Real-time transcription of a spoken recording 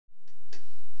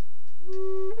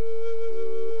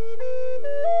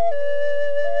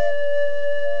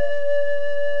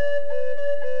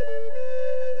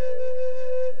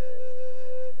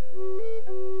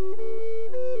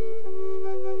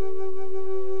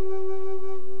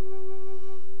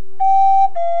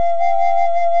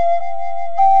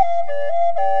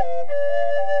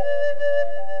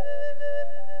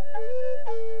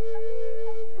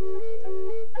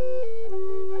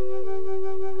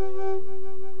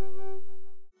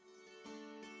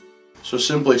So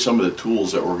simply some of the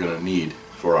tools that we're going to need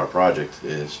for our project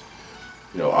is,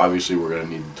 obviously we're going to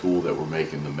need the tool that we're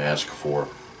making the mask for.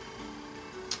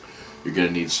 You're going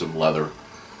to need some leather.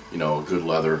 Good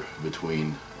leather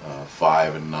between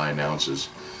 5 and 9 ounces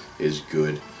is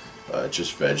good.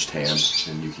 Just veg tan,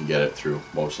 and you can get it through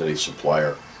most any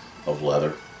supplier of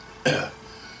leather.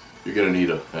 You're going to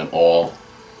need an awl,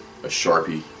 a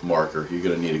Sharpie marker. You're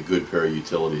going to need a good pair of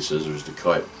utility scissors to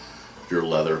cut your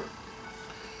leather.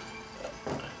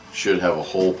 Should have a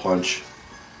hole punch.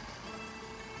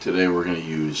 Today we're going to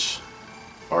use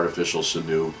artificial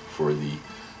sinew for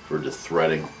the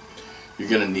threading. You're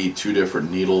going to need 2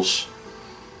 different needles,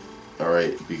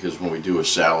 alright, because when we do a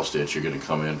saddle stitch you're going to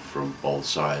come in from both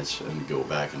sides and go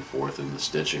back and forth in the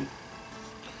stitching.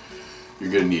 You're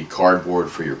going to need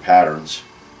cardboard for your patterns.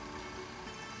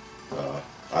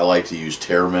 I like to use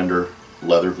tear mender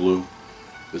leather glue.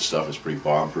 This stuff is pretty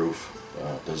bomb proof,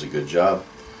 does a good job.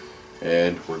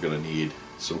 And we're going to need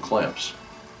some clamps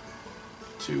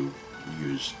to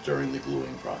use during the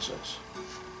gluing process.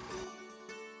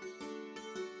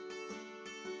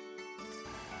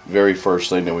 Very first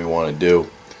thing that we want to do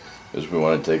is we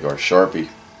want to take our Sharpie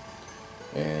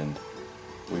and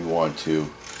we want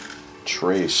to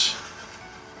trace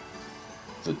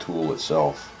the tool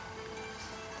itself.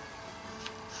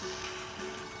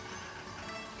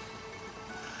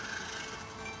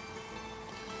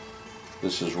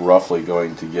 This is roughly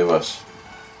going to give us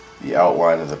the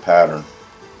outline of the pattern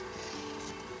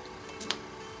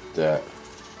that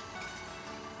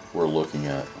we're looking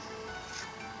at.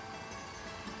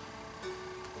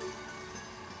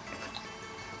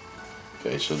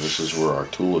 Okay, so this is where our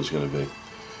tool is going to be.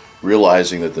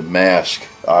 Realizing that the mask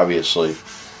obviously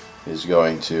is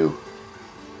going to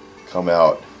come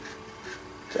out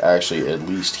to actually at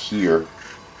least here,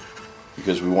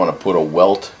 because we want to put a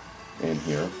welt in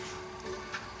here.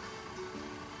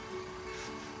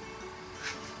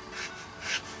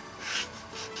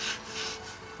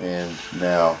 And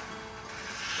now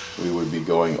we would be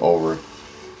going over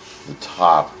the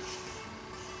top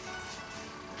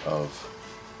of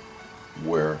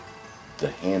where the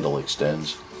handle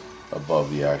extends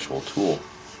above the actual tool.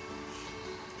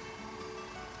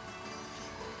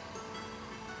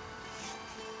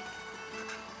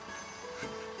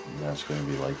 And that's going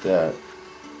to be like that,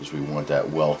 because we want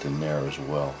that welt in there as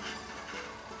well.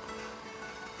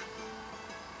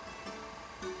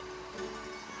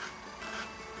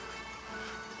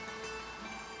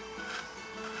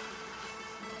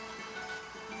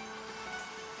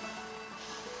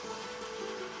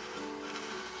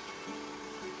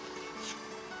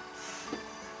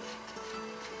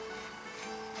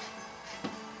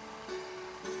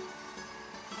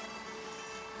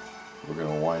 We're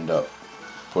going to wind up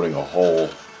putting a hole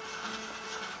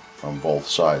on both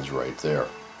sides right there.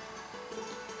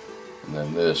 And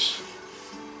then this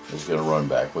is going to run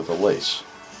back with a lace.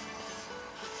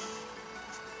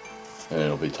 And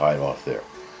it'll be tied off there.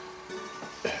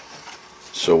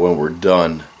 So when we're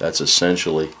done, that's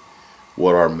essentially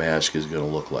what our mask is going to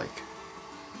look like.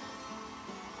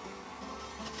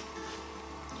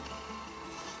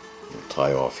 We'll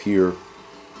tie off here.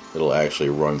 It'll actually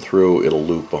run through, it'll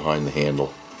loop behind the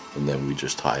handle, and then we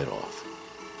just tie it off.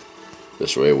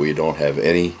 This way we don't have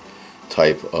any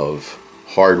type of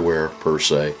hardware per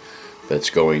se that's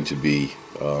going to be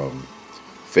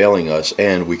failing us,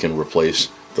 and we can replace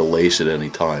the lace at any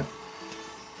time.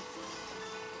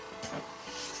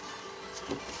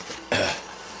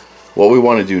 What we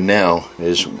want to do now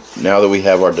is, now that we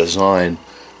have our design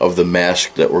of the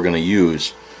mask that we're going to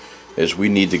use, is we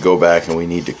need to go back and we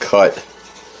need to cut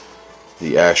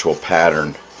the actual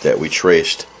pattern that we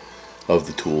traced of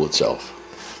the tool itself.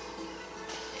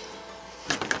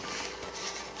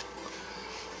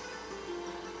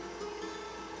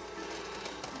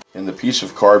 In the piece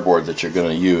of cardboard that you're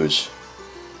going to use,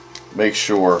 make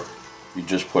sure you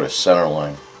just put a center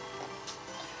line.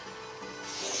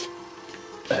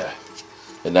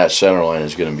 And that center line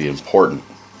is going to be important.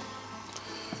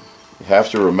 You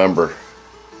have to remember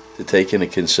to take into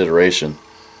consideration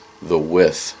the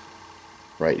width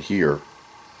right here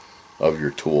of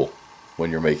your tool when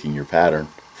you're making your pattern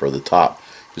for the top,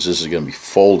 because this is going to be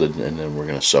folded and then we're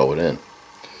going to sew it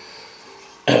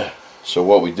in. So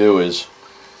what we do is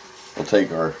we'll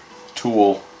take our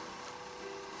tool,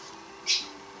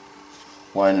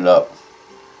 line it up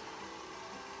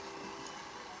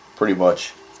pretty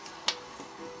much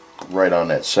right on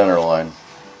that center line,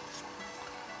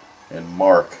 and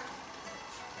mark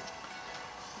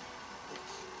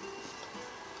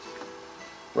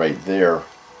right there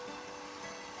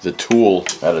the tool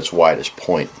at its widest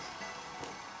point.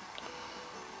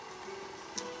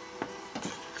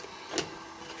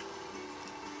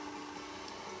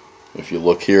 if you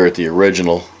look here at the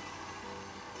original,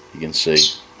 you can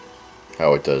see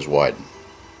how it does widen.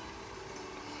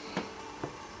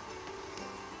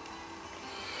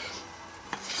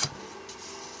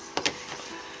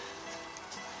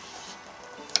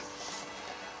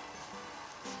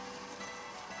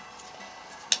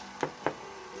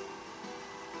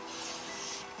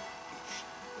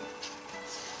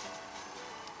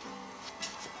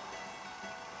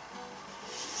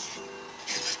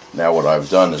 Now what I've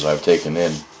done is I've taken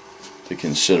into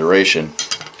consideration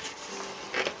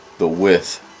the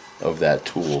width of that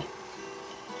tool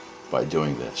by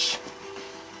doing this.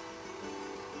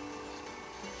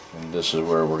 And this is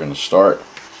where we're going to start,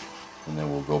 and then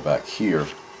we'll go back here,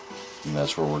 and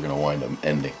that's where we're going to wind up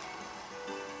ending.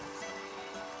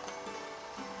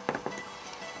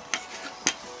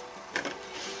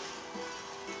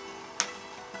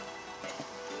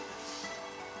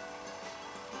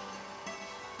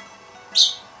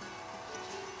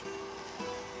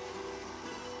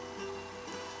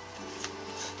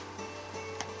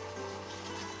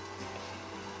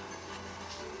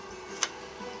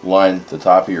 Line the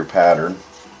top of your pattern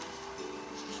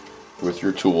with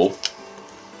your tool.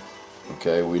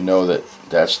 Okay, we know that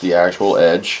that's the actual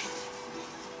edge.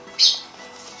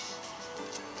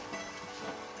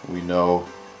 We know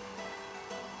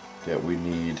that we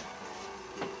need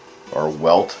our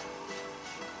welt,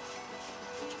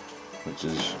 which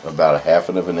is about a half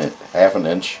an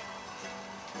inch.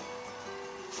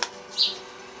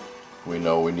 We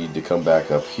know we need to come back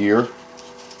up here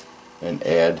and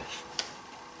add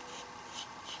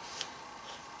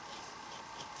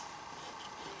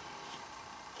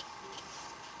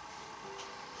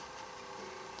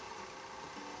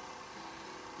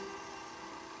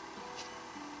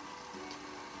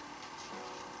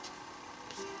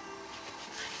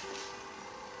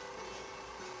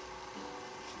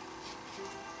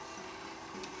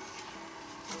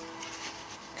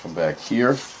come back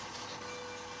here.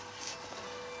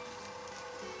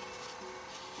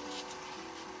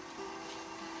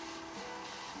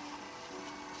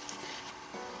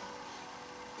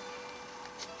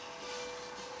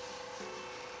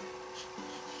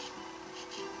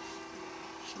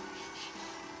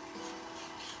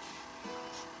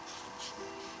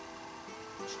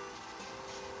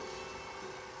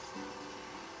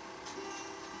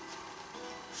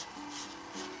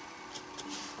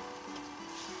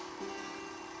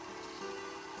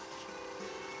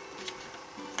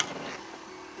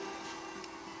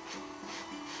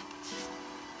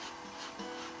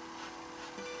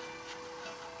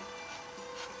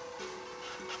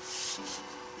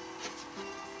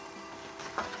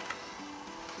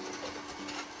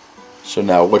 So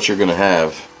now what you're going to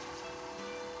have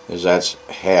is that's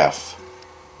half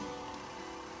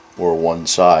or one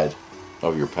side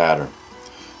of your pattern.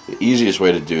 The easiest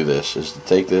way to do this is to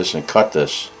take this and cut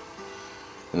this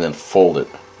and then fold it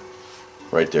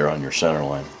right there on your center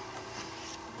line.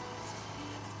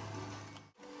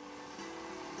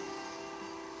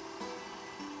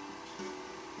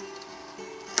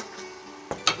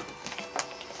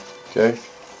 Okay.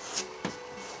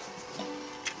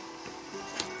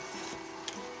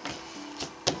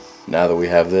 Now that we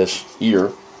have this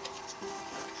here,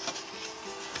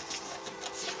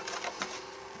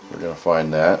 we're going to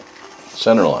find that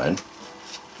center line.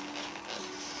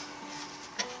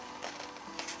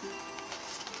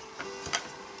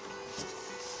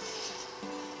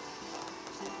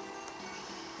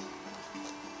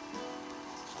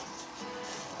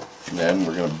 And then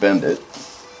we're going to bend it.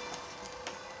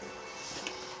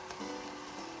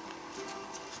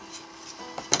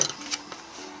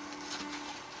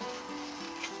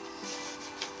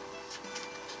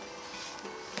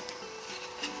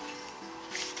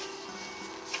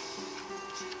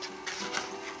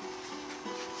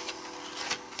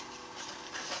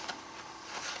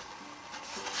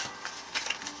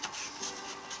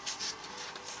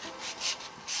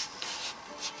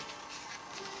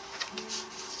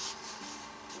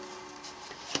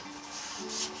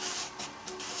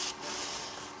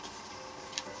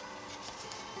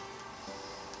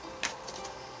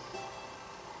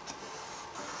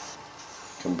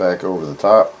 Come back over the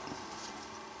top.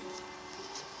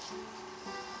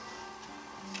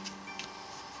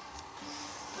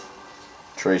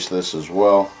 Trace this as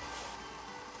well.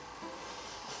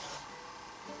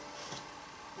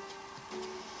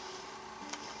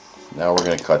 Now we're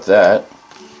going to cut that.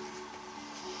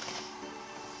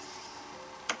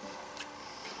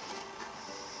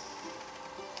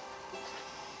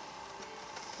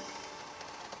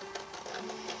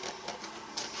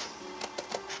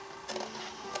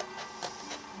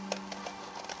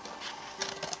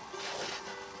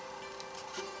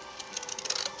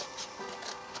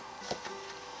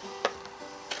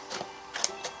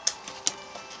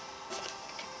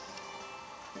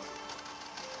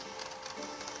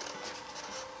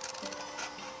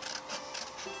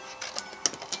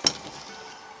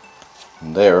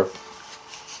 And there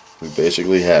we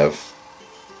basically have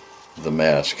the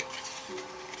mask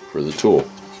for the tool.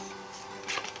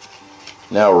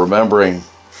 Now, remembering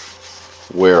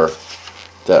where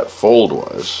that fold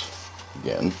was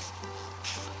again,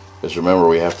 because remember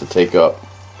we have to take up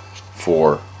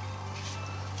for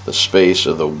the space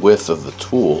or the width of the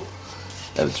tool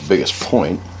at its biggest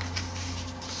point.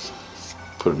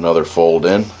 Put another fold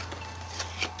in.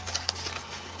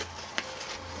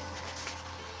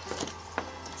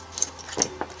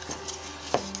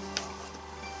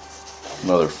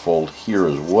 Another fold here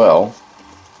as well.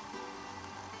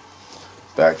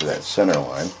 Back to that center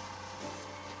line.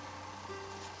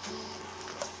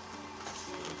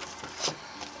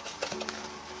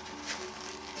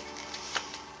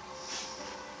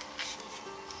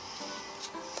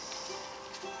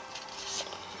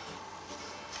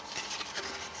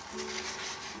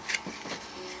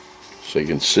 So you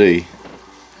can see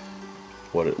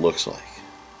what it looks like.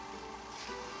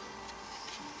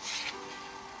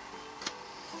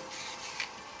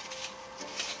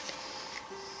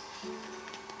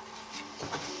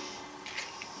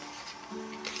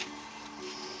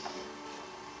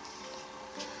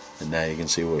 And now you can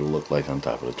see what it'll look like on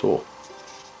top of the tool.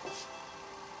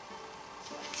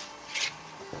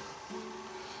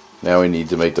 Now we need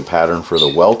to make the pattern for the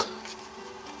welt,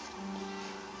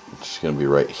 which is going to be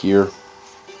right here.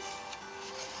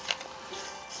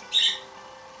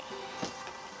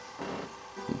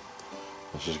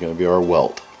 This is going to be our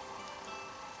welt.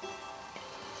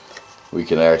 We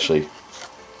can actually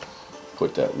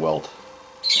put that welt,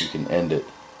 you can end it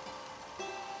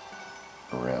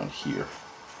around here.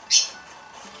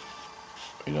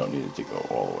 We don't need it to go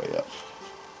all the way up.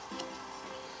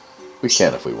 We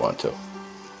can if we want to.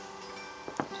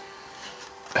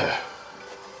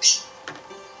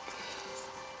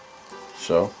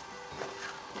 So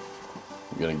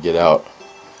I'm going to get out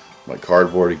my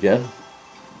cardboard again.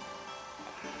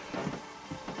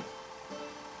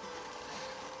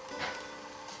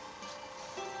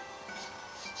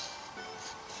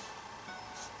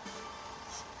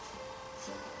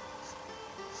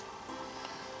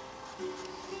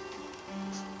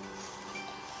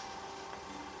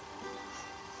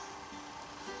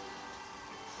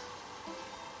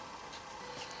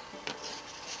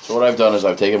 So what I've done is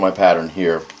I've taken my pattern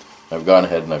here, I've gone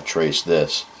ahead and I've traced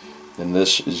this, and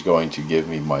this is going to give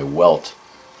me my welt,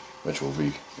 which will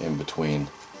be in between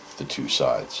the two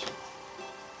sides.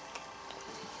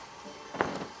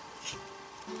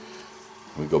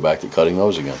 We go back to cutting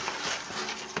those again.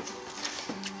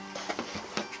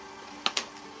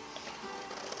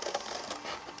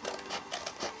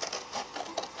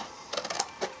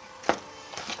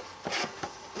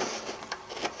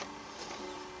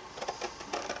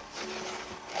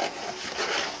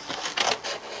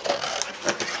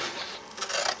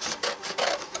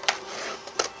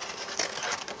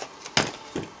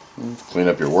 Clean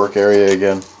up your work area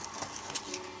again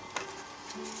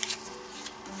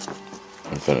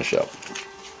and finish up.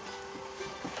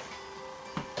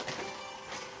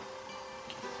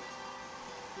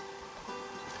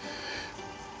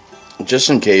 Just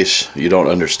in case you don't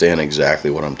understand exactly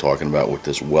what I'm talking about with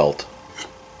this welt,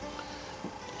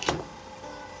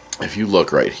 if you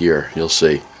look right here, you'll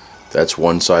see that's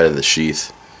one side of the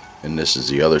sheath and this is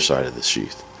the other side of the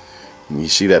sheath. And you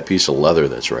see that piece of leather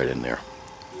that's right in there.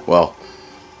 Well,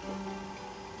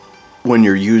 when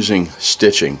you're using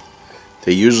stitching,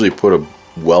 they usually put a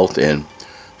welt in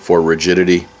for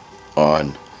rigidity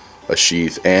on a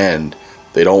sheath, and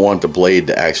they don't want the blade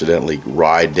to accidentally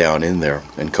ride down in there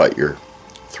and cut your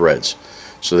threads.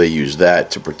 So they use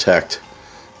that to protect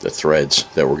the threads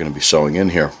that we're going to be sewing in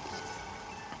here.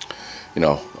 You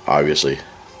know, obviously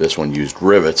this one used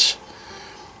rivets,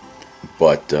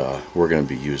 but we're going to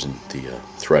be using the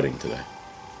threading today.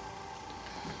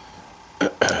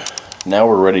 Now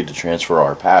we're ready to transfer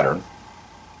our pattern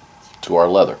to our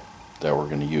leather that we're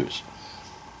going to use.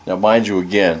 Now mind you,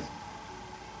 again,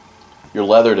 your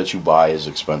leather that you buy is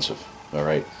expensive,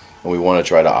 alright? And we want to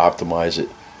try to optimize it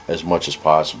as much as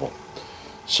possible.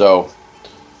 So,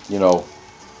 you know,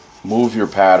 move your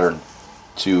pattern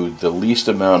to the least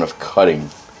amount of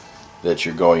cutting that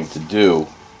you're going to do,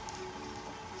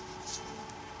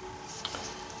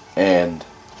 and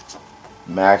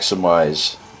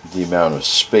maximize the amount of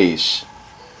space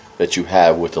that you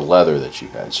have with the leather that you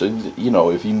had. So, you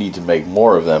know, if you need to make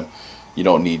more of them, you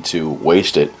don't need to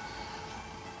waste it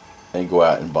and go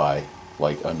out and buy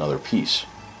like another piece.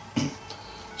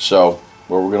 So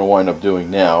what we're going to wind up doing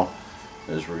now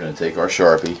is we're going to take our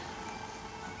Sharpie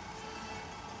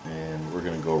and we're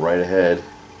going to go right ahead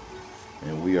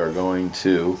and we are going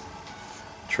to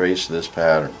trace this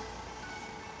pattern.